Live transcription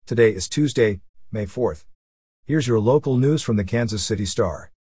Today is Tuesday, May 4th. Here's your local news from the Kansas City Star.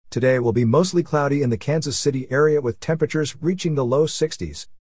 Today will be mostly cloudy in the Kansas City area with temperatures reaching the low 60s.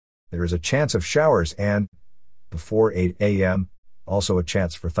 There is a chance of showers and, before 8 a.m., also a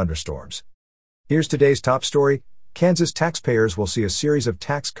chance for thunderstorms. Here's today's top story. Kansas taxpayers will see a series of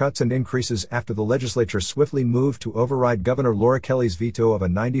tax cuts and increases after the legislature swiftly moved to override Governor Laura Kelly's veto of a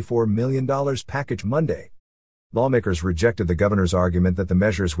 $94 million package Monday. Lawmakers rejected the governor's argument that the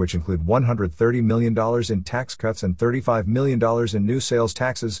measures, which include $130 million in tax cuts and $35 million in new sales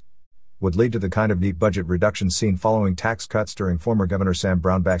taxes, would lead to the kind of neat budget reductions seen following tax cuts during former Governor Sam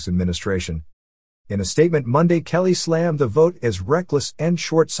Brownback's administration. In a statement Monday, Kelly slammed the vote as reckless and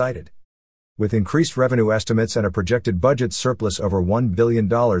short-sighted. With increased revenue estimates and a projected budget surplus over $1 billion,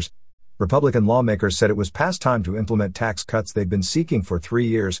 Republican lawmakers said it was past time to implement tax cuts they'd been seeking for 3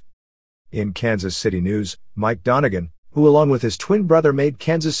 years. In Kansas City news, Mike Donegan, who along with his twin brother made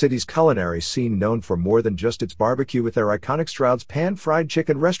Kansas City's culinary scene known for more than just its barbecue with their iconic Stroud's pan-fried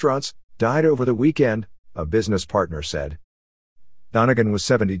chicken restaurants, died over the weekend, a business partner said. Donegan was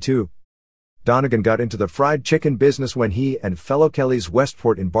 72. Donegan got into the fried chicken business when he and fellow Kelly's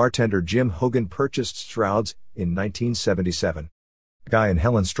Westport and bartender Jim Hogan purchased Stroud's in 1977. Guy and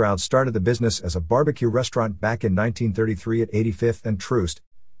Helen Stroud started the business as a barbecue restaurant back in 1933 at 85th and Troost,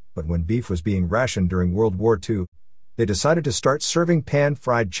 but when beef was being rationed during World War II, they decided to start serving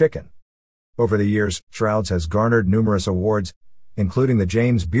pan-fried chicken. Over the years, Stroud's has garnered numerous awards, including the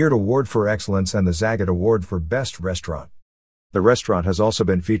James Beard Award for Excellence and the Zagat Award for Best Restaurant. The restaurant has also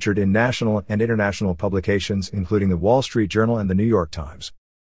been featured in national and international publications, including the Wall Street Journal and the New York Times.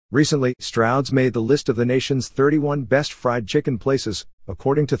 Recently, Stroud's made the list of the nation's 31 best fried chicken places,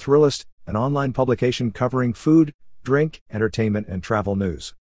 according to Thrillist, an online publication covering food, drink, entertainment, and travel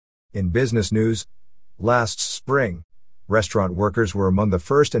news. In business news, last spring, restaurant workers were among the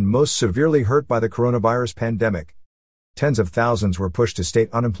first and most severely hurt by the coronavirus pandemic. Tens of thousands were pushed to state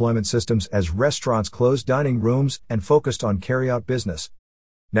unemployment systems as restaurants closed dining rooms and focused on carry-out business.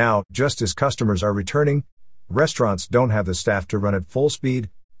 Now, just as customers are returning, restaurants don't have the staff to run at full speed,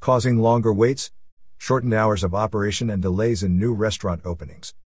 causing longer waits, shortened hours of operation, and delays in new restaurant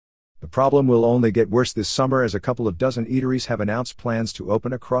openings. The problem will only get worse this summer as a couple of dozen eateries have announced plans to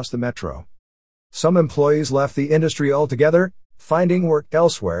open across the metro. Some employees left the industry altogether, finding work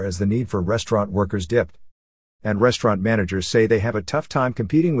elsewhere as the need for restaurant workers dipped. And restaurant managers say they have a tough time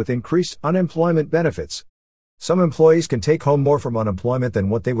competing with increased unemployment benefits. Some employees can take home more from unemployment than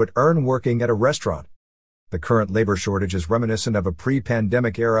what they would earn working at a restaurant. The current labor shortage is reminiscent of a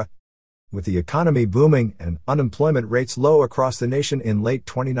pre-pandemic era. With the economy booming and unemployment rates low across the nation in late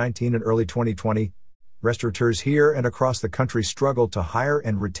 2019 and early 2020, restaurateurs here and across the country struggled to hire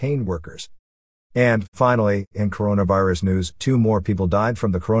and retain workers. And, finally, in coronavirus news, 2 more people died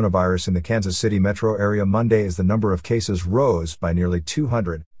from the coronavirus in the Kansas City metro area Monday as the number of cases rose by nearly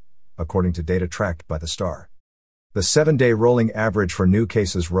 200, according to data tracked by the Star. The 7-day rolling average for new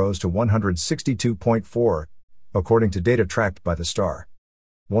cases rose to 162.4, according to data tracked by the Star.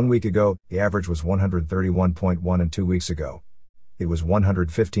 1 week ago, the average was 131.1 and 2 weeks ago, it was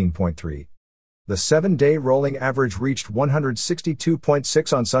 115.3. The 7-day rolling average reached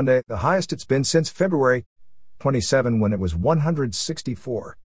 162.6 on Sunday, the highest it's been since February 27 when it was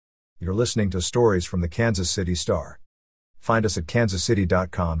 164. You're listening to stories from the Kansas City Star. Find us at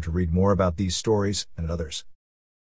kansascity.com to read more about these stories and others.